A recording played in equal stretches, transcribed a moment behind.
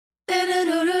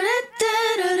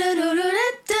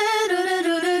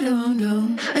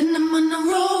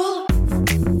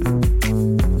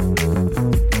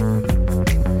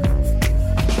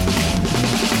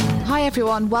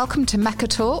everyone, welcome to Mecca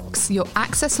Talks, your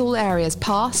access all areas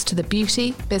pass to the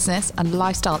beauty, business and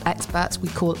lifestyle experts we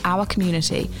call our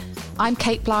community. I'm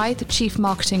Kate Blythe, Chief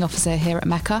Marketing Officer here at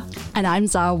Mecca. And I'm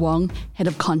Zara Wong, Head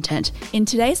of Content. In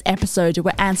today's episode,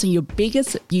 we're answering your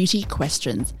biggest beauty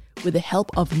questions with the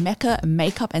help of Mecca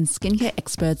makeup and skincare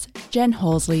experts Jen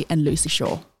Horsley and Lucy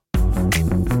Shaw.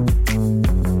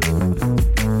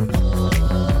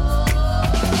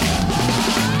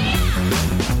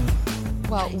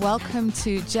 Well, welcome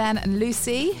to Jen and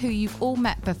Lucy, who you've all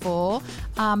met before,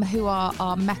 who are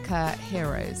our Mecca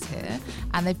heroes here.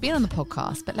 And they've been on the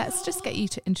podcast, but let's just get you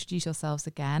to introduce yourselves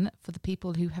again for the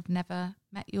people who have never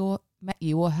met you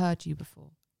or heard you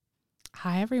before.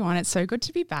 Hi everyone, it's so good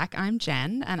to be back. I'm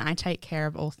Jen and I take care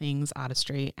of all things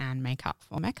artistry and makeup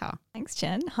for Mecca. Thanks,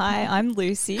 Jen. Hi, I'm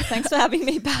Lucy. Thanks for having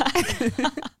me back.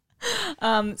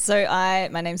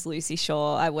 My name's Lucy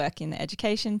Shaw. I work in the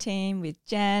education team with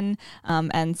Jen,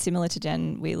 and similar to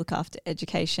Jen, we look after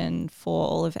education for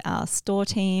all of our store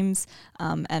teams,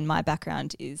 and my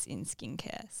background is in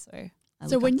skincare.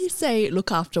 So when you say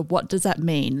look after, what does that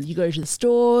mean? You go to the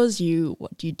stores,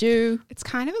 what do you do? It's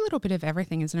kind of a little bit of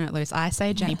everything, isn't it, Luce? I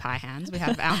say Jenny Pie Hands. We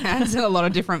have our hands in a lot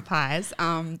of different pies.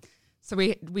 So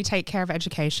we take care of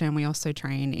education. We also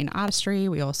train in artistry.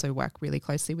 We also work really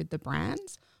closely with the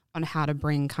brands on how to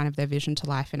bring kind of their vision to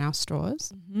life in our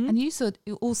stores. Mm-hmm. And you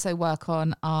also work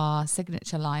on our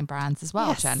signature line brands as well,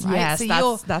 yes. Jen, right? Yes,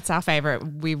 so that's our favourite.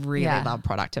 We really love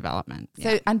product development.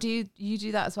 So, and do you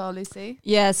do that as well, Lucy?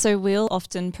 Yeah, so we'll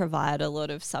often provide a lot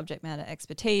of subject matter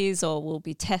expertise, or we'll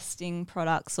be testing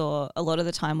products, or a lot of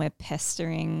the time we're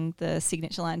pestering the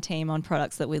signature line team on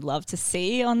products that we'd love to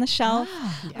see on the shelf.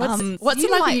 What's it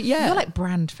like? You're like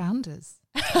brand founders.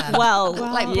 Brand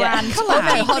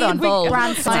collab. Hold on,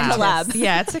 brand collab.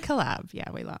 Yeah, it's a collab. Yeah,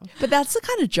 we love. But that's the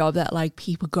kind of job that like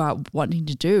people go out wanting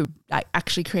to do, like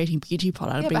actually creating beauty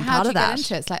product and being part of that. Get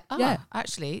into it? It's like,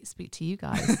 actually, speak to you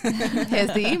guys.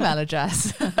 Here's the email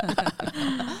address.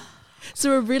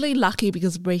 So we're really lucky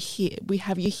because we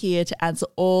have you here to answer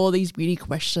all these beauty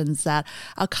questions that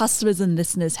our customers and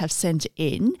listeners have sent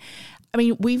in. I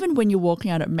mean, even when you're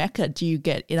walking out at Mecca, do you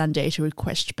get inundated with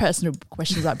personal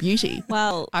questions about beauty?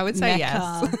 Well, I would say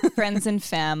Mecca, yes. Friends and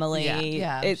family.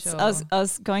 Sure. I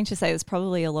was going to say there's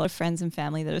probably a lot of friends and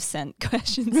family that have sent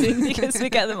questions in because we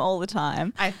get them all the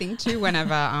time. I think too,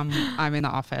 whenever I'm in the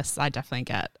office, I definitely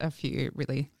get a few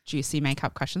really juicy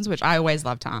makeup questions, which I always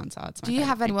love to answer. Do you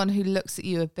have anyone who looks at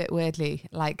you a bit weirdly?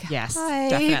 Like, yes, hi,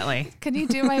 definitely. Can you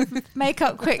do my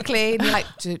makeup quickly? And you're like,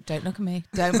 don't look at me.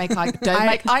 Don't make eye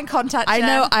contact. I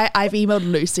know I've emailed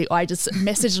Lucy, or I just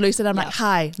messaged Lucy and I'm like,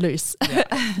 hi, Luce,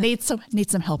 need some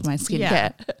help in my skincare.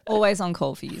 Yeah. Always on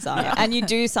call for you, Zara. And you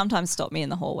do sometimes stop me in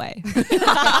the hallway.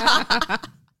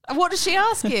 What does she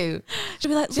ask you? She'll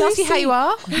be like, does she ask you how you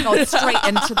are? Not straight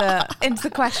into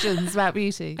the questions about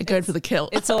beauty. I go for the kill.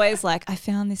 It's always like, I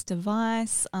found this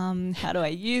device. How do I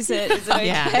use it? Is it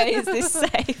okay? Is this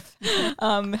safe?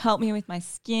 Help me with my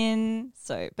skin.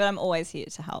 But I'm always here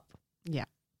to help. Yeah.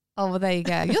 Oh, well, there you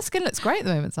go. Your skin looks great at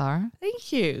the moment, Zara.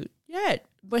 Thank you. Yeah.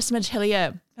 Western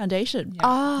Atelier foundation. Yeah.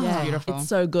 Oh, yeah, beautiful. It's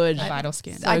so good. Vital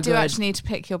skin. I do actually need to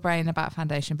pick your brain about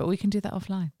foundation, but we can do that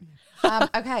offline.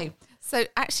 Okay. So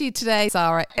actually today,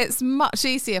 Zara, it's much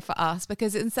easier for us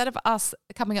because instead of us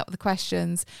coming up with the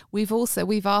questions, we've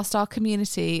asked our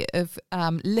community of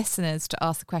listeners to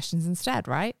ask the questions instead,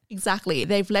 right? Exactly.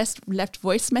 They've left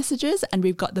voice messages and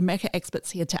we've got the Mecca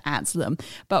experts here to answer them.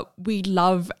 But we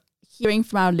love hearing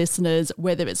from our listeners,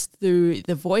 whether it's through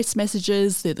the voice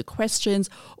messages, through the questions,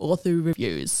 or through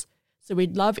reviews. So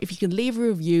we'd love if you can leave a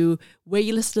review where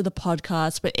you listen to the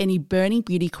podcast, but any burning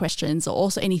beauty questions or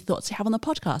also any thoughts you have on the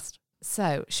podcast.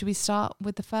 So should we start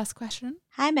with the first question?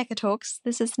 Hi, Mecca Talks.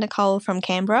 This is Nicole from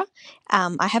Canberra.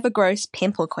 I have a gross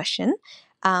pimple question.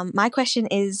 My question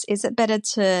is it better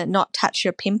to not touch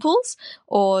your pimples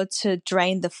or to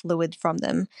drain the fluid from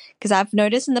them? Because I've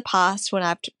noticed in the past when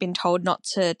I've been told not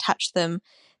to touch them,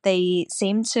 they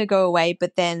seem to go away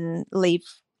but then leave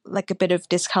like a bit of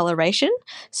discoloration.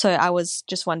 So I was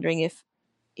just wondering if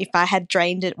I had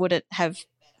drained it, would it have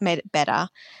made it better?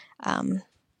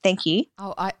 Thank you.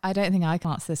 Oh, I don't think I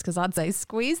can answer this because I'd say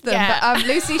squeeze them. Yeah. But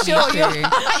Lucy, sure, you're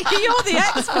the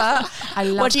expert. I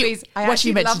love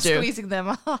squeezing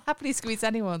them. I'll happily squeeze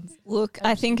anyone's. Look,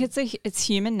 I think it's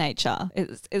human nature.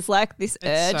 It's like this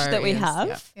urge that we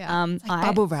have. Yeah. It's like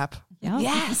bubble wrap. Yeah.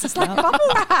 Yes, it's like bubble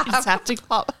wrap. It's haptic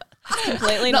pop.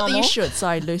 Completely Not normal. that you should.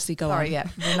 Sorry, Lucy, go on. Sorry, yeah,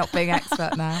 we're not being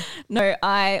expert now. No,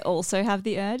 I also have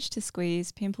the urge to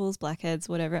squeeze pimples, blackheads,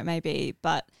 whatever it may be.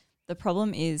 But the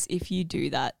problem is if you do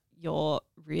that, you're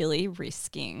really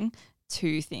risking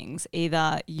two things.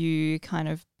 Either you kind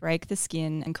of break the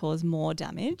skin and cause more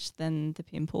damage than the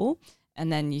pimple,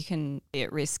 and then you can be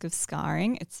at risk of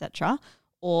scarring, etc.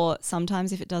 Or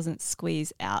sometimes if it doesn't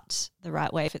squeeze out the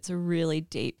right way, if it's a really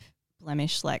deep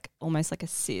blemish, like almost like a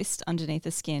cyst underneath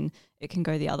the skin, it can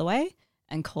go the other way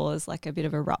and cause like a bit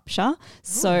of a rupture.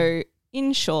 So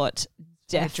in short,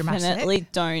 Very definitely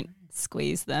don't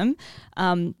squeeze them.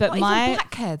 But Not my even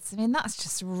blackheads. I mean, that's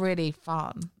just really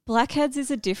fun. blackheads is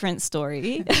a different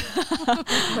story.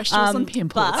 Questions on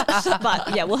pimples.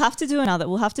 but yeah, we'll have to do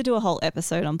a whole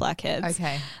episode on blackheads.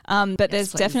 Okay. But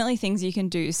there's please. definitely things you can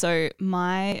do. So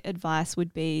my advice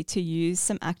would be to use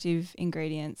some active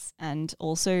ingredients and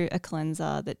also a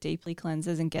cleanser that deeply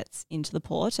cleanses and gets into the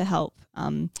pore to help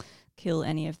kill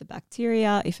any of the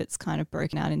bacteria if it's kind of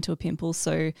broken out into a pimple.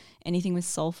 So anything with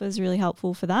sulfur is really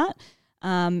helpful for that.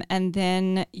 And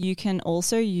then you can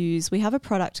also we have a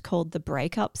product called the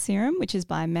Breakup Serum, which is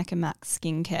by Mechamax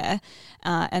Skincare.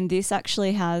 And this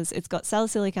actually it's got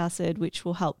salicylic acid, which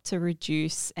will help to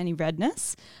reduce any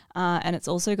redness. And it's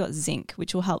also got zinc,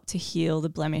 which will help to heal the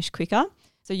blemish quicker.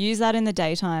 So use that in the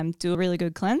daytime, do a really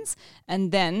good cleanse.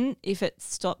 And then if it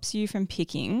stops you from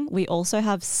picking, we also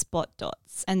have spot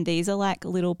dots. And these are like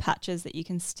little patches that you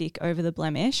can stick over the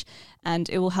blemish, and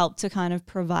it will help to kind of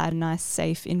provide a nice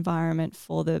safe environment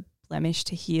for the blemish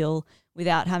to heal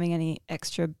without having any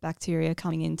extra bacteria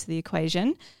coming into the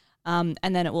equation. And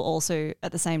then it will also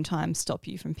at the same time stop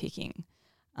you from picking.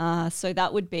 So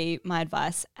that would be my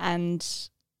advice. And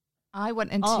I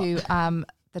went into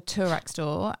the Turex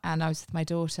store and I was with my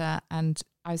daughter and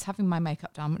I was having my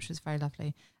makeup done, which was very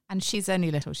lovely. And she's only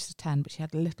little, she's 10, but she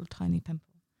had a little tiny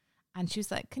pimple. And she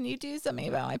was like, can you do something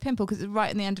about my pimple? Because it was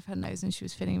right in the end of her nose and she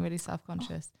was feeling really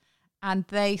self-conscious. And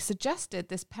they suggested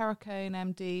this Perricone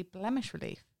MD blemish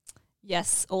relief.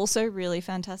 yes, also really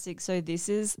fantastic. So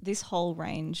this whole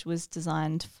range was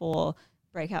designed for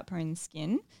breakout prone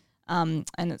skin. And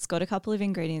it's got a couple of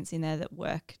ingredients in there that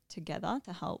work together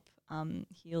to help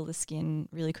heal the skin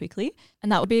really quickly.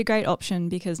 And that would be a great option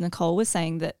because Nicole was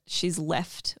saying that she's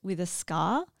left with a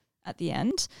scar at the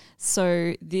end.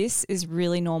 So this is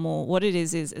really normal. What it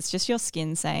is it's just your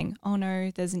skin saying, oh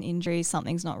no, there's an injury,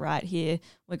 something's not right here.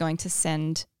 We're going to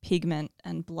send pigment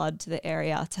and blood to the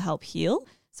area to help heal.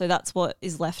 So that's what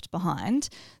is left behind.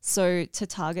 So to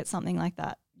target something like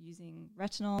that using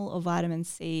retinol or vitamin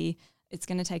C, it's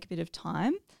going to take a bit of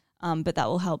time, but that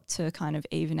will help to kind of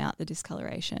even out the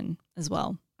discoloration as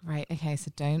well. Right, okay,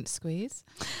 so don't squeeze.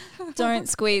 Don't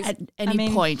squeeze At any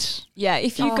point. Yeah,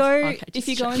 if you go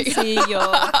and see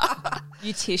your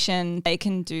beautician, they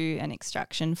can do an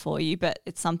extraction for you, but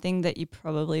it's something that you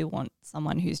probably want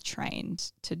someone who's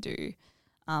trained to do.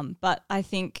 But I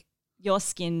think your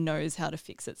skin knows how to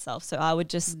fix itself, so I would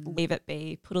just leave it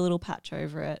be, put a little patch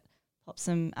over it, pop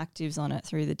some actives on it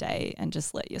through the day and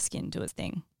just let your skin do its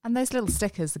thing. And those little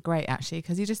stickers are great actually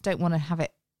because you just don't want to have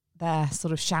it there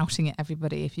sort of shouting at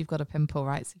everybody if you've got a pimple,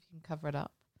 right? So if you can cover it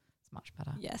up, it's much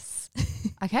better. Yes.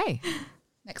 Okay.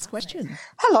 Next question.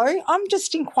 Hello, I'm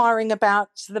just inquiring about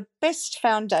the best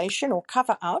foundation or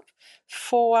cover up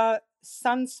for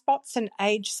sunspots and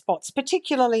age spots,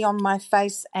 particularly on my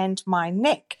face and my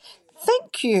neck.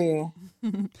 Thank you.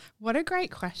 What a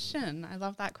great question. I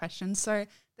love that question. So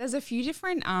there's a few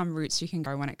different routes you can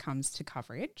go when it comes to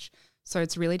coverage. So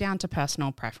it's really down to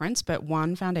personal preference, but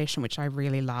one foundation which I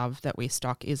really love that we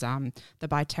stock is the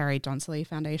by Terry Donsely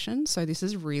foundation. So this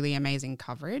is really amazing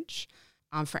coverage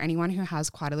for anyone who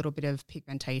has quite a little bit of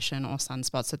pigmentation or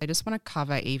sunspots. So they just want to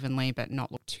cover evenly but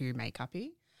not look too makeup-y.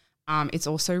 It's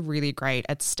also really great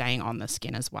at staying on the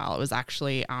skin as well. It was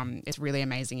actually, it's really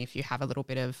amazing if you have a little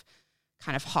bit of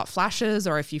kind of hot flashes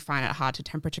or if you find it hard to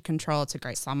temperature control. It's a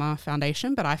great summer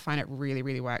foundation, but I find it really,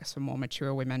 really works for more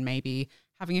mature women, maybe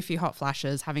having a few hot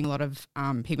flashes, having a lot of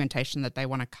pigmentation that they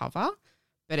want to cover,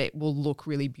 but it will look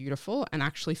really beautiful and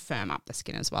actually firm up the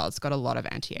skin as well. It's got a lot of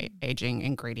anti-aging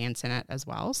ingredients in it as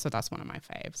well. So that's one of my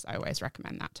faves. I always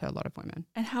recommend that to a lot of women.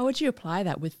 And how would you apply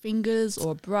that? With fingers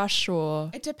or brush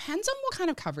or? It depends on what kind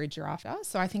of coverage you're after.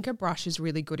 So I think a brush is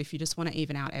really good if you just want to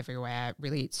even out everywhere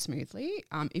really smoothly.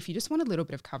 If you just want a little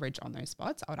bit of coverage on those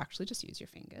spots, I would actually just use your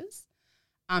fingers.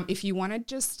 If you wanted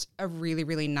just a really,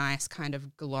 really nice kind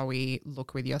of glowy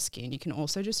look with your skin, you can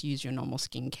also just use your normal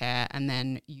skincare and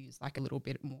then use like a little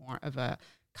bit more of a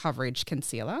coverage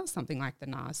concealer. Something like the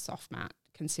NARS Soft Matte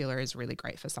Concealer is really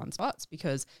great for sunspots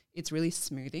because it's really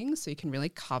smoothing, so you can really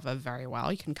cover very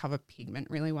well. You can cover pigment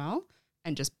really well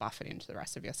and just buff it into the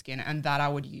rest of your skin. And that I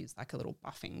would use like a little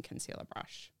buffing concealer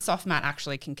brush. Soft Matte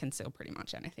actually can conceal pretty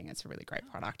much anything. It's a really great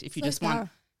product. If you just want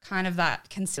kind of that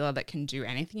concealer that can do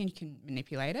anything and you can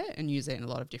manipulate it and use it in a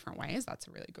lot of different ways. That's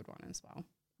a really good one as well.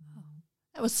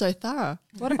 That was so thorough.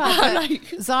 What about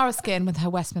Zara Skin with her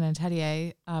Westman and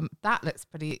Atelier? That looks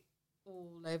pretty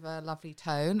all over lovely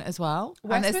tone as well.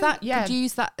 And is that, could you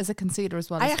use that as a concealer as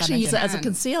well? I as actually use it as a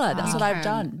concealer. That's what I've can.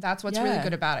 done. That's what's really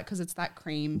good about it because it's that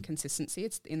cream consistency.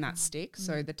 It's in that stick.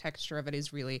 So the texture of it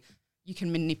is really, you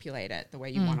can manipulate it the way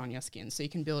you want on your skin. So you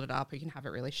can build it up or you can have it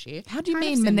really sheer. How do you Kind of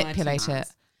mean similar to manipulate it?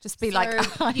 mask. Just be So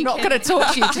like, I'm you not can- going to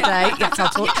talk to you today. Yes, I'll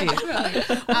talk to you.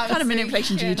 What kind of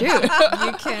manipulation do you do?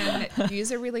 You can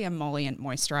use a really emollient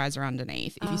moisturizer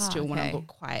underneath if you still want okay. to look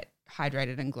quite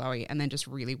hydrated and glowy, and then just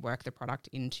really work the product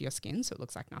into your skin so it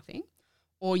looks like nothing.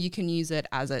 Or you can use it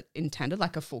as it intended,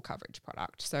 like a full coverage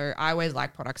product. So I always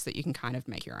like products that you can kind of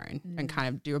make your own and kind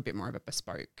of do a bit more of a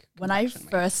bespoke. When I complexion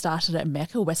with. first started at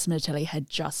Mecca, Westman Atelier had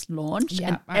just launched Yeah,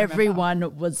 and I remember.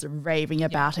 everyone was raving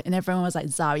about it. And everyone was like,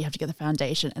 Zara, you have to get the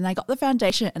foundation. And I got the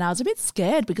foundation and I was a bit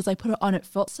scared because I put it on, it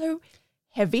felt so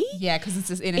heavy. Yeah, because it's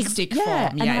just in a stick yeah,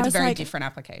 form. and I Yeah, it's a was very like- different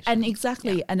application. And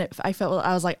exactly. And I felt,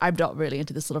 I was like, I'm not really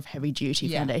into this sort of heavy duty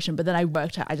Yeah. foundation. But then I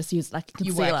worked out, I just used like a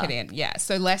you concealer. work it in. Yeah.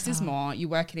 So less is more. You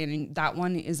work it in. And that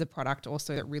one is a product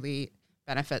also that really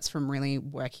benefits from really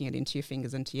working it into your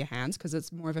fingers and to your hands because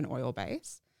it's more of an oil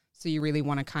base. So you really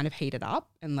want to kind of heat it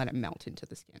up and let it melt into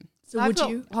the skin. So I've would got-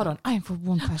 you? Hold on, I have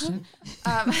one question.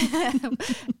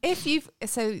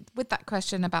 With that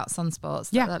question about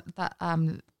sunspots,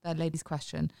 that lady's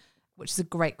question, which is a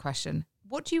great question.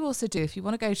 What do you also do if you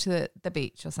want to go to the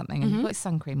beach or something and you've got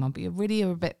sun cream on,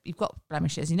 but you've got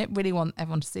blemishes, you don't really want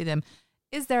everyone to see them?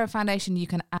 Is there a foundation you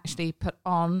can actually put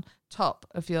on top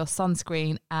of your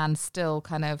sunscreen and still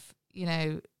kind of,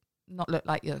 not look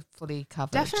like you're fully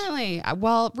covered? Definitely.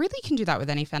 Well, really you can do that with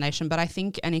any foundation, but I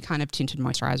think any kind of tinted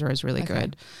moisturizer is really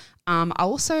good.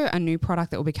 Also, a new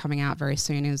product that will be coming out very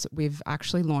soon is we've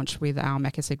actually launched with our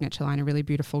Mecca Signature line a really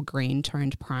beautiful green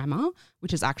toned primer,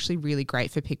 which is actually really great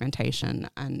for pigmentation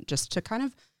and just to kind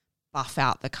of buff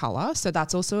out the color. So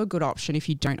that's also a good option if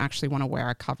you don't actually want to wear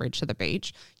a coverage to the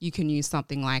beach. You can use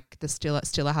something like the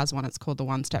Stila has one, it's called the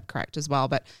One Step Correct as well,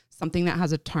 but something that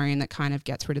has a tone that kind of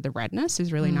gets rid of the redness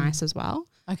is really nice as well.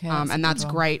 Okay. And that's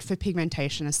great for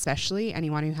pigmentation, especially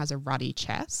anyone who has a ruddy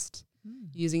chest.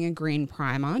 Using a green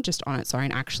primer just on its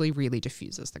own actually really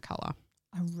diffuses the color.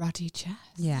 A ruddy chest.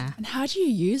 Yeah. And how do you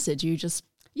use it? Do you just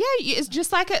Yeah, it's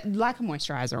just like a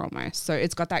moisturizer almost. So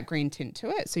it's got that green tint to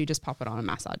it. So you just pop it on and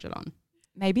massage it on.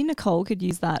 Maybe Nicole could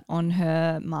use that on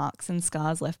her marks and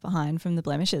scars left behind from the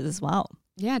blemishes as well.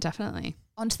 Yeah, definitely.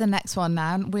 On to the next one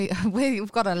now.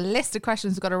 We've got a list of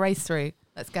questions we've got to race through.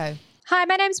 Let's go. Hi,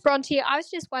 my name's Bronte. I was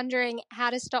just wondering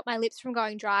how to stop my lips from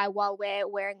going dry while we're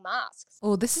wearing masks.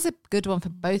 Oh, this is a good one for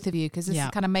both of you because this is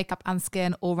kind of makeup and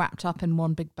skin all wrapped up in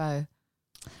one big bow.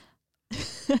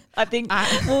 I think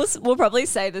we'll probably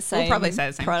say the same. We'll probably say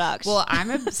the same product. Well, I'm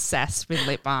obsessed with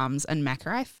lip balms, and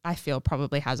Mecca, I feel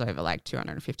probably has over like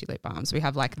 250 lip balms. We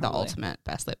have like the ultimate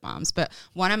best lip balms. But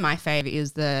one of my fave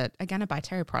is a By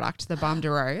Terry product, the Balm de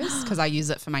Rose, because I use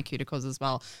it for my cuticles as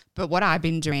well. But what I've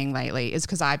been doing lately is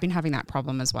because I've been having that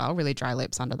problem as well, really dry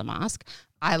lips under the mask.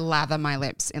 I lather my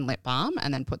lips in lip balm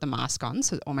and then put the mask on,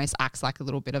 so it almost acts like a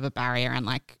little bit of a barrier and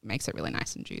like makes it really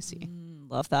nice and juicy.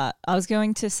 Love that. I was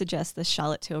going to suggest the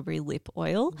Charlotte Tilbury lip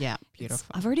oil. Yeah, beautiful.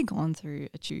 I've already gone through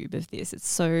a tube of this. It's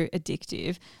so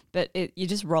addictive, but you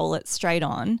just roll it straight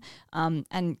on.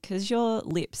 And because your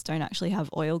lips don't actually have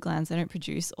oil glands, they don't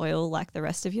produce oil like the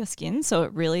rest of your skin. So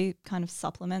it really kind of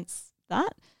supplements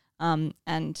that. And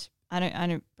I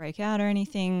don't break out or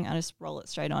anything. I just roll it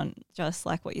straight on, just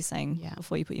like what you're saying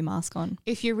before you put your mask on.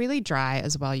 If you're really dry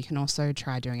as well, you can also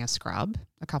try doing a scrub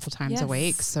a couple times a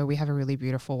week. So we have a really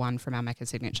beautiful one from our Mecca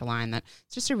Signature line that's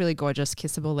just a really gorgeous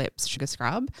kissable lips sugar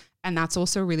scrub. And that's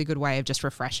also a really good way of just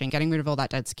refreshing, getting rid of all that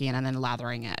dead skin and then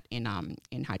lathering it in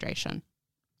hydration.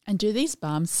 And do these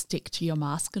balms stick to your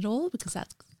mask at all? Because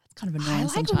that's kind of I annoying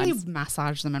like sometimes. really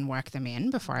massage them and work them in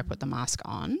before I put the mask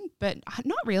on, but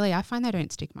not really. I find they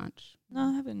don't stick much. No,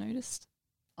 I haven't noticed.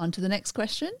 On to the next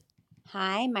question.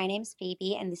 Hi, my name's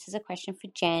Phoebe, and this is a question for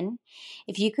Jen.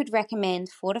 If you could recommend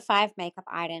 4 to 5 makeup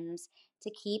items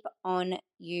to keep on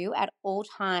you at all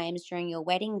times during your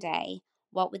wedding day,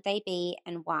 what would they be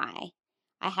and why?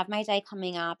 I have my day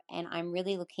coming up, and I'm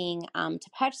really looking to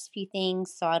purchase a few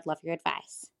things, so I'd love your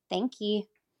advice. Thank you.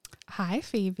 Hi,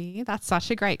 Phoebe. That's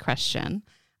such a great question.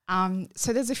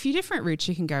 So there's a few different routes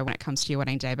you can go when it comes to your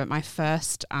wedding day, but my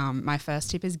first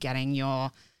tip is getting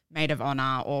your maid of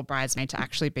honor or bridesmaid to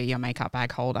actually be your makeup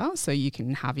bag holder so you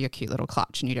can have your cute little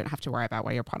clutch and you don't have to worry about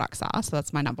where your products are. So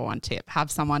that's my number one tip.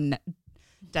 Have someone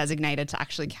designated to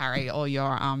actually carry all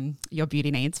your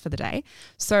beauty needs for the day.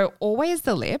 So always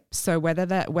the lip. So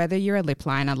whether you're a lip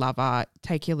liner lover,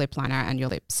 take your lip liner and your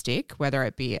lipstick, whether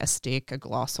it be a stick, a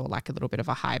gloss, or like a little bit of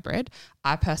a hybrid.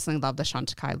 I personally love the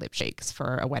Chantecaille lip cheeks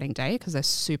for a wedding day because they're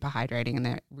super hydrating and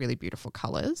they're really beautiful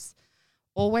colors.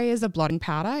 Always a blotting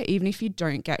powder, even if you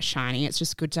don't get shiny, it's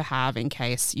just good to have in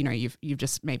case, you know, you've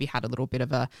just maybe had a little bit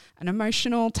of an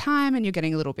emotional time and you're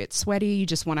getting a little bit sweaty. You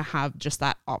just want to have just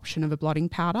that option of a blotting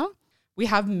powder. We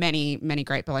have many, many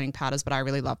great blotting powders, but I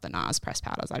really love the NARS pressed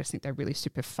powders. I just think they're really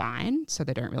super fine, so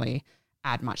they don't really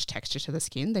add much texture to the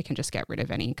skin. They can just get rid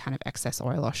of any kind of excess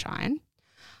oil or shine.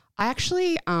 I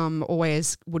actually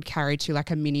always would carry to like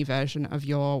a mini version of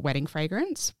your wedding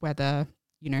fragrance, whether,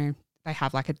 you know, they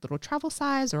have like a little travel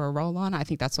size or a roll-on. I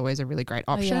think that's always a really great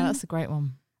option. Oh, yeah, that's a great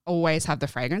one. Always have the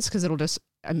fragrance because it'll just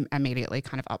immediately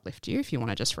kind of uplift you if you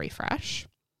want to just refresh.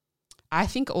 I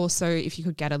think also if you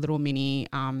could get a little mini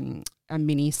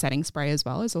setting spray as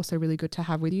well is also really good to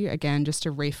have with you. Again, just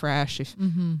to refresh if,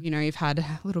 you know, you've had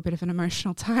a little bit of an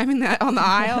emotional time on the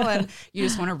aisle and you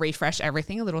just want to refresh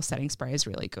everything, a little setting spray is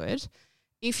really good.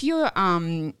 If you're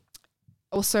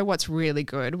also, what's really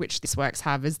good, which This Works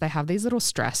have, is they have these little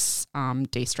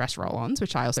de-stress roll-ons,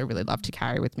 which I also really love to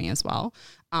carry with me as well.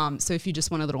 So if you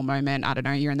just want a little moment, I don't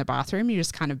know, you're in the bathroom, you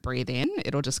just kind of breathe in.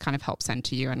 It'll just kind of help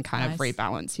center you and kind of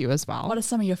rebalance you as well. What are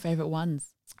some of your favorite ones?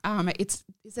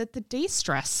 Is it the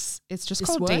de-stress? It's just This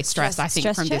called Works? de-stress, I think,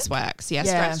 Stress from check? This Works. Yeah,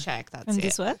 stress check. That's From it.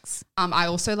 This Works? I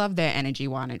also love their energy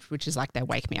one, which is like their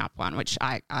wake me up one, which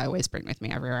I always bring with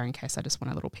me everywhere in case I just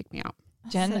want a little pick me up.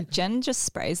 Jen just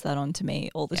sprays that onto me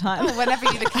all the time. Oh, whenever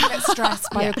you look at stressed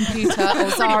by your computer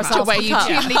or Zara's asking you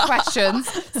too many questions,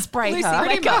 spray her.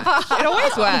 Pretty much. It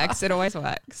always works. It always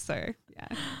works. So, yeah.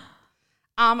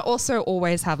 Also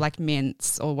always have like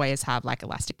mints, always have like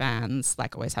elastic bands,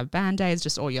 like always have Band-Aids,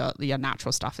 just all your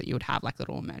natural stuff that you would have, like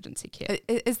little emergency kit.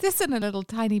 Is this in a little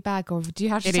tiny bag or do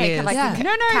you have to It take is. it like a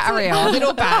No, carry it's a on?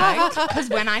 little bag. Because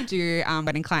when I do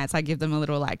wedding clients, I give them a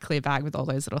little like clear bag with all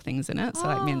those little things in it. So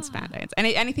like mints, Band-Aids,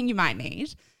 anything you might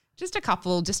need. Just a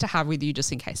couple, just to have with you,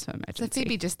 just in case of emergency. So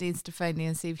Phoebe just needs to phone you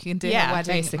and see if you can do Yeah, a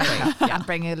wedding basically. and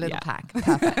bring you a little pack.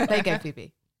 Perfect. There you go,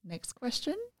 Phoebe. Next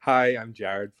question. Hi, I'm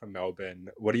Jared from Melbourne.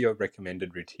 What are your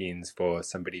recommended routines for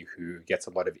somebody who gets a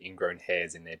lot of ingrown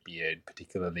hairs in their beard,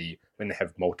 particularly when they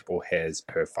have multiple hairs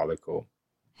per follicle?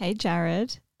 Hey,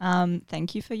 Jared.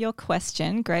 Thank you for your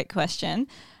question. Great question.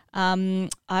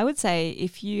 I would say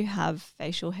if you have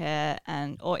facial hair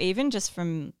or even just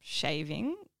from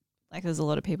shaving, like there's a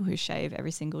lot of people who shave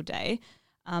every single day,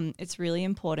 it's really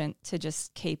important to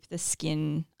just keep the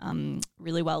skin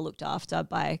really well looked after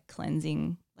by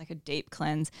cleansing, like a deep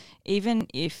cleanse. Even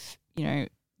if, you know,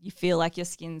 you feel like your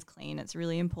skin's clean, it's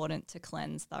really important to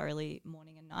cleanse thoroughly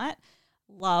morning and night.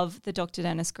 Love the Dr.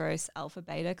 Dennis Gross Alpha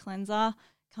Beta Cleanser.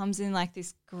 Comes in like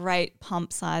this great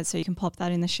pump size, so you can pop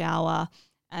that in the shower,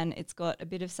 and it's got a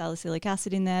bit of salicylic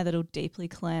acid in there that'll deeply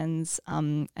cleanse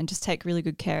and just take really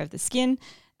good care of the skin.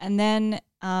 And then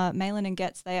Malin and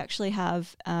Getz, they actually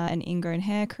have an ingrown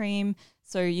hair cream,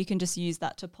 so you can just use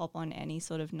that to pop on any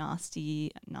sort of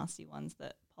nasty ones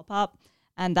that pop up,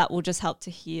 and that will just help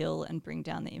to heal and bring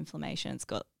down the inflammation. It's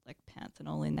got like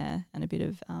panthenol in there and a bit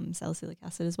of salicylic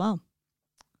acid as well.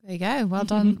 There you go. Well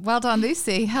done. Well done,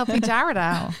 Lucy, helping Jared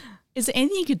out. Is there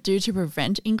anything you could do to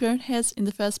prevent ingrown hairs in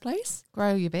the first place?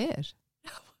 Grow your beard.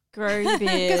 Grow your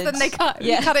beard. Because then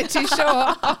you cut it too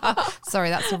short. Sorry,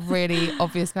 that's a really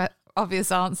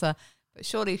obvious answer. But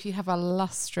surely if you have a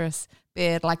lustrous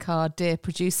beard like our dear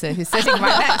producer who's sitting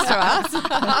right next to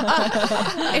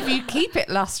us, if you keep it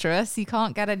lustrous, you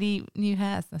can't get any new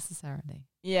hairs necessarily.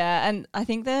 Yeah, and I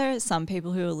think there are some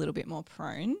people who are a little bit more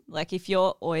prone. Like if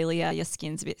you're oilier, your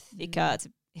skin's a bit thicker. It's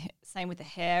same with the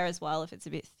hair as well. If it's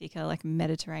a bit thicker, like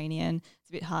Mediterranean, it's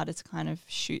a bit harder to kind of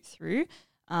shoot through.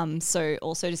 So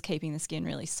also just keeping the skin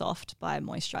really soft by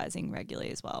moisturising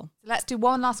regularly as well. So let's do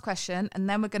one last question and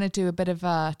then we're going to do a bit of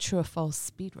a true or false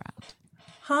speed round.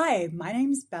 Hi, my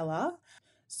name's Bella.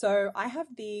 So I have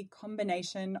the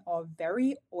combination of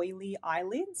very oily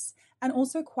eyelids and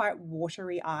also quite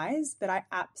watery eyes, but I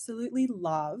absolutely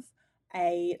love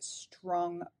a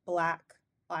strong black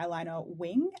eyeliner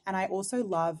wing, and I also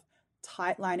love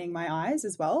tight lining my eyes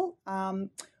as well.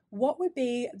 What would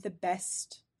be the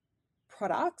best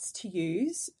products to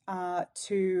use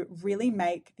to really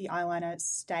make the eyeliner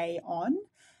stay on?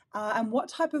 And what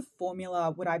type of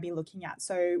formula would I be looking at?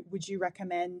 So would you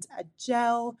recommend a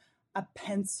gel, a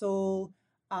pencil,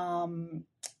 an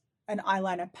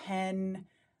eyeliner pen,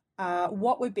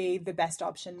 what would be the best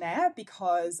option there,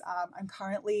 because I'm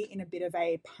currently in a bit of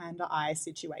a panda eye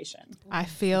situation. I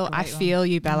feel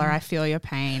you, Bella. I feel your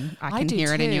pain. I can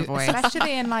hear it in your voice.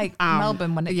 Especially in like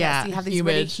Melbourne when you have these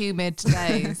really humid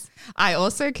days. I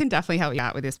also can definitely help you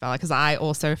out with this, Bella, because I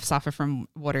also suffer from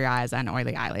watery eyes and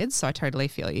oily eyelids. So I totally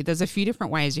feel you. There's a few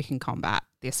different ways you can combat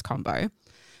this combo.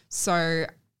 So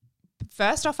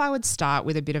first off, I would start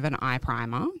with a bit of an eye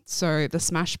primer. So the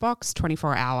Smashbox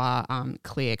 24-hour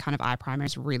clear kind of eye primer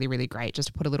is really, really great. Just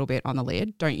to put a little bit on the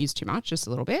lid. Don't use too much, just a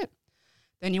little bit.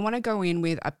 Then you want to go in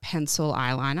with a pencil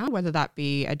eyeliner, whether that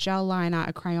be a gel liner,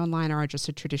 a crayon liner, or just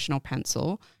a traditional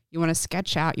pencil. You want to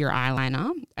sketch out your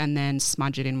eyeliner and then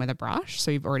smudge it in with a brush.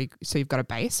 So you've got a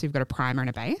base, so you've got a primer and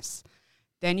a base.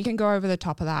 Then you can go over the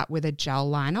top of that with a gel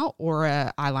liner or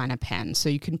a eyeliner pen. So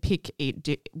you can pick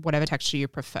whatever texture you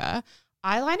prefer.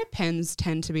 Eyeliner pens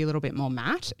tend to be a little bit more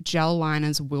matte. Gel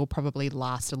liners will probably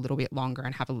last a little bit longer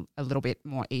and have a little bit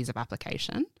more ease of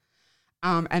application.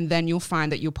 And then you'll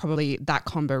find that that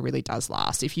combo really does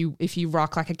last. If you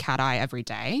rock like a cat eye every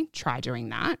day, try doing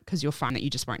that, because you'll find that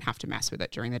you just won't have to mess with it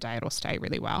during the day. It'll stay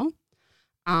really well.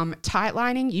 Tight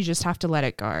lining, you just have to let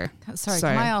it go. Sorry,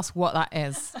 can I ask what that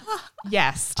is?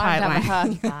 Yes, tight lining.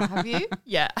 I've never heard that. Have you?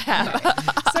 Yeah, I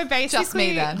have. So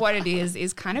basically then. what it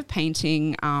is kind of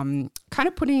painting, kind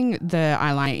of putting the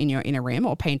eyeliner in your inner rim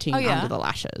or painting under the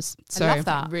lashes. So I love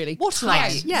that. Really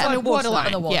waterline. Yeah, So waterline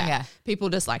on the wall. Yeah. People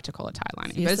just like to call it tight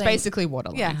lining, So but it's basically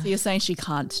waterline. Yeah. So you're saying she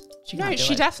can't No, do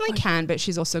she it. definitely can, but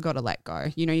she's also got to let go.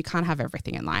 You know, you can't have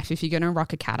everything in life. If you're going to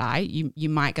rock a cat eye, you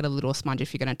might get a little smudge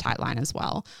if you're going to tight line as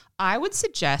well. I would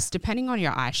suggest, depending on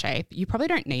your eye shape, you probably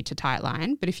don't need to tight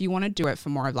line, but if you want to do it for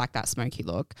more of like that smoky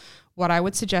look, what I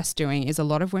would suggest doing is a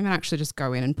lot of women actually just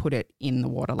go in and put it in the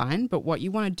waterline. But what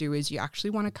you want to do is you actually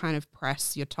want to kind of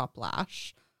press your top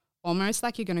lash, almost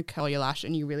like you're going to curl your lash,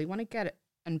 and you really want to get it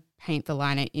and paint the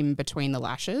liner in between the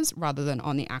lashes rather than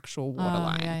on the actual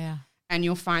waterline. Yeah. And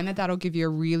you'll find that that'll give you a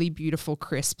really beautiful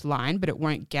crisp line, but it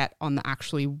won't get on the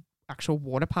actual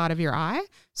water part of your eye.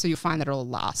 So you'll find that it'll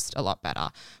last a lot better.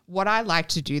 What I like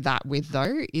to do that with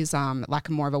though is like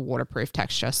more of a waterproof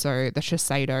texture. So the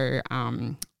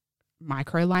Shiseido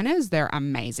micro liners, they're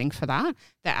amazing for that.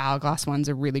 The Hourglass ones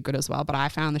are really good as well, but I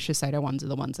found the Shiseido ones are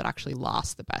the ones that actually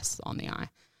last the best on the eye.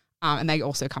 And they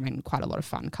also come in quite a lot of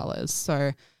fun colors.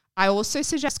 So I also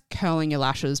suggest curling your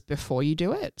lashes before you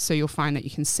do it. So you'll find that you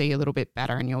can see a little bit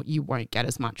better and you won't get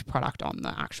as much product on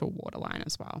the actual waterline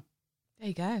as well. There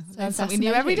you go. So Learn something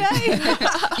new every day.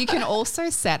 You can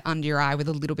also set under your eye with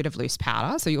a little bit of loose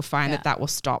powder. So you'll find that will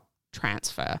stop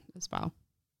transfer as well.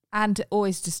 And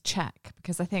always just check,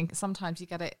 because I think sometimes you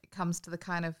get it comes to the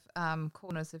kind of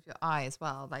corners of your eye as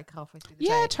well, like halfway through the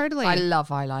day. Yeah, totally. I love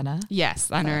eyeliner.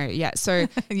 Yes, I know. Yeah. So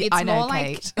it's I know, more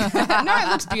Kate. like, no, it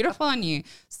looks beautiful on you.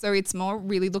 So it's more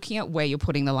really looking at where you're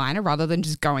putting the liner rather than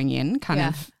just going in kind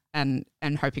of and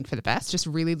hoping for the best. Just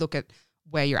really look at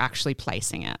where you're actually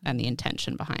placing it and the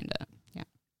intention behind it. Yeah.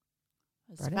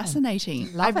 It's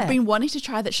fascinating. Love I've it. been wanting to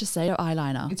try that Shiseido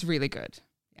eyeliner. It's really good.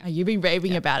 You've been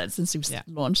raving about it since you've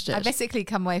launched it. I basically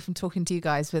come away from talking to you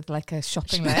guys with like a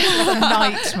shopping list. It's a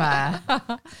nightmare.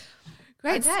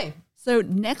 Great. Okay. So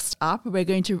next up, we're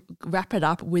going to wrap it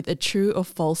up with a true or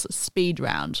false speed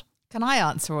round. Can I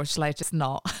answer, or shall I just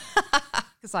not?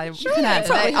 Because I'll the give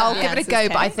it a go,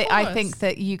 answers, but Kate. I think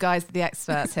that you guys are the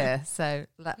experts here, so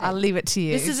I'll leave it to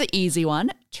you. This is an easy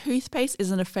one. Toothpaste is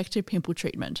an effective pimple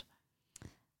treatment.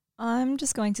 I'm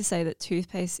just going to say that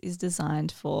toothpaste is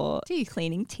designed for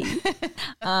cleaning teeth.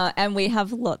 And we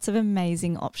have lots of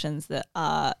amazing options that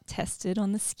are tested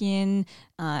on the skin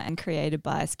and created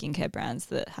by skincare brands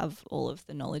that have all of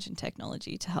the knowledge and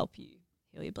technology to help you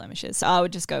heal your blemishes. So I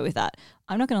would just go with that.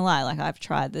 I'm not going to lie, like I've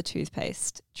tried the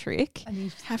toothpaste trick.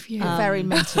 Have you? very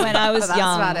mental. When I was That's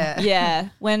young. about it. Yeah,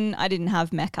 when I didn't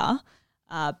have Mecca.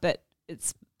 But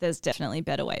there's definitely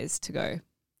better ways to go.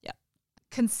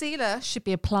 Concealer should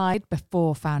be applied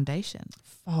before foundation.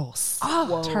 False.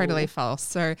 Oh, Totally false.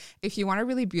 So if you want a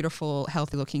really beautiful,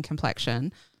 healthy looking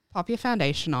complexion, pop your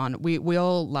foundation on. We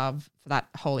all love that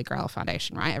Holy Grail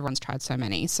foundation, right? Everyone's tried so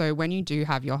many. So when you do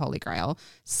have your Holy Grail,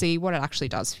 see what it actually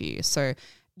does for you. So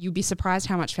you'll be surprised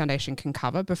how much foundation can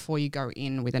cover before you go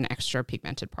in with an extra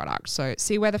pigmented product. So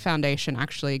see where the foundation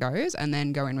actually goes and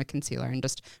then go in with concealer and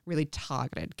just really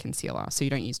targeted concealer so you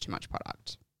don't use too much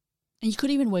product. And you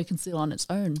could even wear concealer on its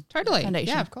own. Totally.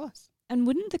 Foundation. Yeah, of course. And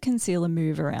wouldn't the concealer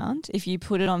move around if you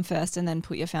put it on first and then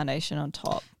put your foundation on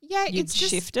top? Yeah, You'd it's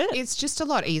just, shift it? It's just a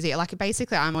lot easier. Like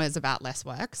basically I'm always about less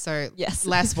work. So Yes.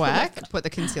 less work, put the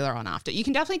concealer on after. You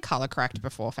can definitely color correct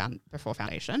before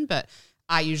foundation, but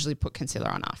I usually put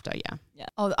concealer on after, yeah.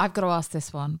 Oh, I've got to ask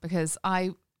this one because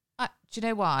I Do you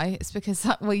know why? It's because,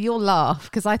 well, you'll laugh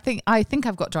because I think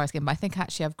I've got dry skin, but I think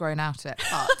actually I've grown out of it.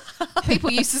 But people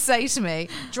used to say to me,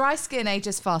 dry skin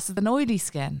ages faster than oily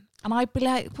skin. And I'd be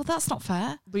like, well, that's not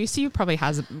fair. Lucy probably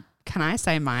has, can I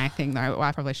say my thing though? Well,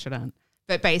 I probably shouldn't.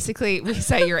 But basically we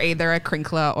say you're either a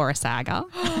crinkler or a sagger.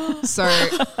 So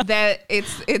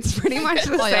it's pretty much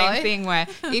the same thing where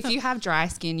if you have dry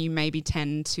skin, you maybe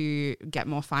tend to get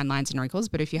more fine lines and wrinkles.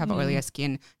 But if you have oilier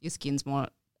skin, your skin's more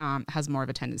has more of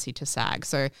a tendency to sag.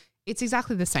 So it's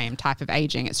exactly the same type of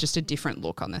aging. It's just a different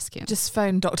look on the skin. Just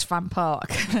phone Dr. Van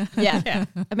Park. Yeah.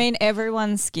 I mean,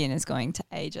 everyone's skin is going to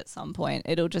age at some point.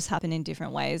 It'll just happen in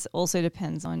different ways. Also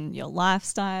depends on your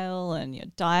lifestyle and your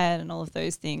diet and all of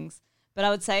those things. But I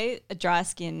would say a dry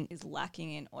skin is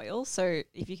lacking in oil. So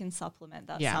if you can supplement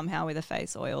that somehow with a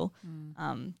face oil,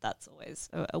 that's always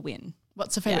a win.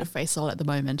 What's your favourite face oil at the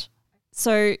moment?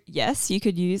 So yes, you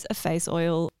could use a face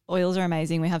oil. Oils are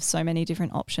amazing. We have so many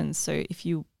different options. So if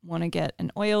you want to get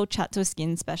an oil, chat to a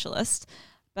skin specialist.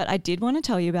 But I did want to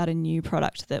tell you about a new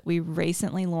product that we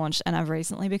recently launched and I've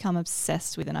recently become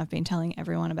obsessed with, and I've been telling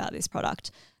everyone about this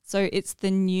product. So it's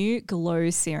the new Glow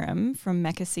Serum from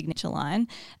Mecca Signature line.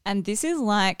 And this is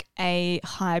like a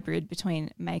hybrid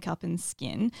between makeup and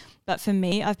skin. But for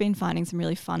me, I've been finding some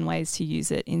really fun ways to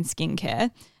use it in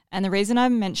skincare. And the reason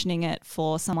I'm mentioning it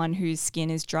for someone whose skin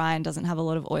is dry and doesn't have a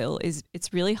lot of oil is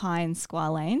it's really high in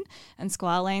squalane. And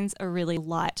squalane's a really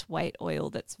lightweight oil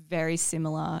that's very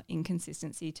similar in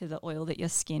consistency to the oil that your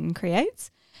skin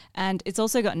creates. And it's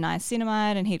also got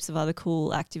niacinamide and heaps of other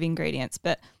cool active ingredients.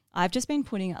 But I've just been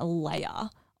putting a layer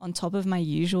on top of my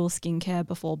usual skincare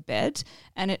before bed,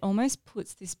 and it almost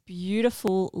puts this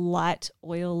beautiful light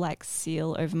oil-like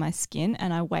seal over my skin,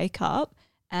 and I wake up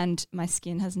and my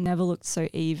skin has never looked so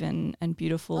even and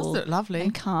beautiful. Does look lovely.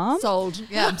 And calm. Sold.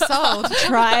 Yeah, I'm sold.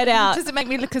 Try it out. Does it make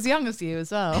me look as young as you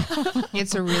as well?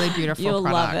 It's a really beautiful You'll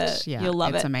product. love it. Yeah, You'll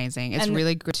love it's it. amazing. It's And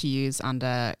really good to use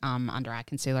under eye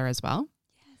concealer as well.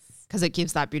 Because it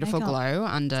gives that beautiful glow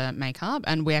under makeup,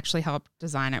 and we actually helped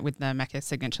design it with the Mecca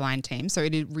Signature line team. So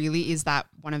it really is that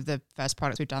one of the first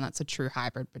products we've done that's a true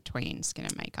hybrid between skin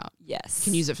and makeup. Yes.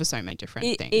 You can use it for so many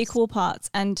different things. Equal parts.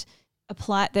 And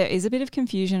there is a bit of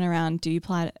confusion around, do you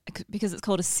apply it, because it's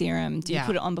called a serum, do you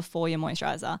put it on before your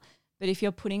moisturizer? But if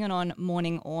you're putting it on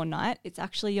morning or night, it's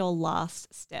actually your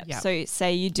last step. Yep. So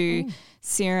say you do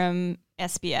serum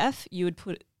SPF, you would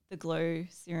put the Glow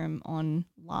Serum on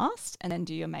last and then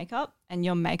do your makeup, and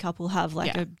your makeup will have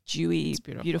like a dewy,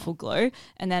 beautiful glow.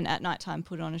 And then at nighttime,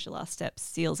 put it on as your last step,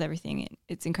 seals everything.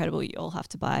 It's incredible. You all have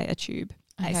to buy a tube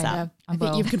ASAP. Yeah, I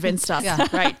think you've convinced us. Yeah,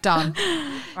 right, done.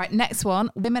 Right, next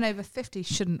one. Women over 50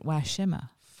 shouldn't wear shimmer.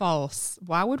 False.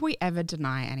 Why would we ever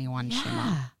deny anyone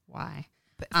shimmer? Why?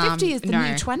 But 50 is the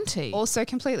new 20. Also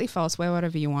completely false. Wear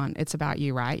whatever you want. It's about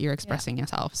you, right? You're expressing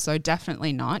yourself. So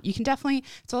definitely not. You can definitely,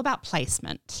 it's all about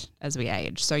placement as we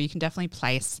age. So you can definitely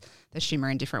place the shimmer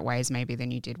in different ways maybe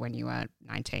than you did when you were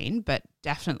 19, but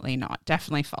definitely not.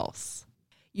 Definitely false.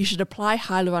 You should apply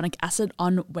hyaluronic acid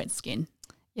on wet skin.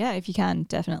 Yeah, if you can,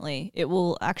 definitely. It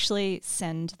will actually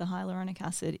send the hyaluronic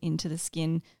acid into the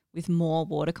skin with more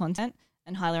water content.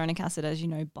 And hyaluronic acid, as you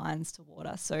know, binds to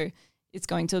water. So it's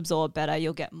going to absorb better.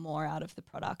 You'll get more out of the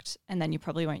product. And then you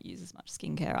probably won't use as much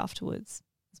skincare afterwards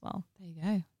as well. There you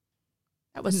go.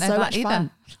 That was so much fun.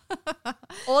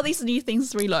 All these new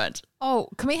things we learned. Oh,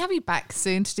 can we have you back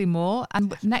soon to do more?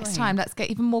 And next time, let's get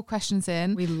even more questions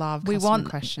in. We love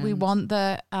questions. We want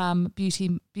the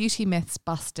beauty myths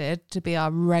busted to be our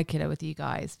regular with you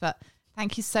guys. But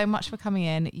thank you so much for coming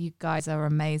in. You guys are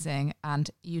amazing,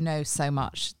 and you know so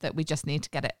much that we just need to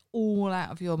get it all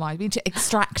out of your mind. We need to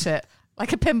extract it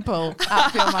like a pimple out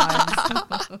of your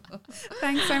mind.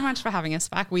 Thanks so much for having us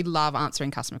back. We love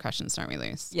answering customer questions, don't we,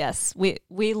 Luce? Yes,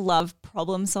 we love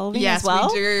problem solving as well.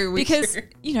 Yes, we do. Because,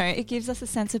 you know, it gives us a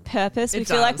sense of purpose. We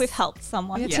feel like we've helped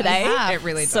someone today. It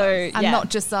really does. And not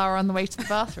just Zara on the way to the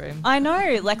bathroom. I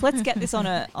know. Like, let's get this on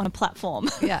a platform.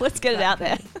 Yeah, let's get it out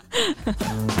there.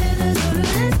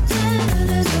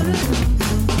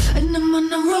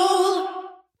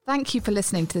 Thank you for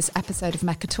listening to this episode of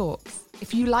Mecca Talks.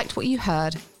 If you liked what you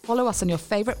heard, follow us on your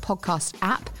favourite podcast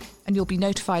app and you'll be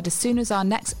notified as soon as our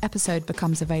next episode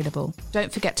becomes available.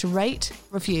 Don't forget to rate,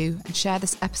 review and share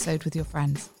this episode with your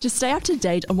friends. To stay up to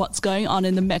date on what's going on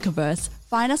in the Meccaverse,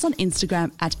 find us on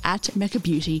Instagram at Mecca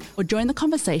Beauty or join the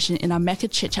conversation in our Mecca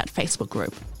Chit Chat Facebook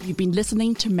group. You've been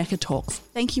listening to Mecca Talks.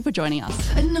 Thank you for joining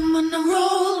us. And I'm on a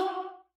roll.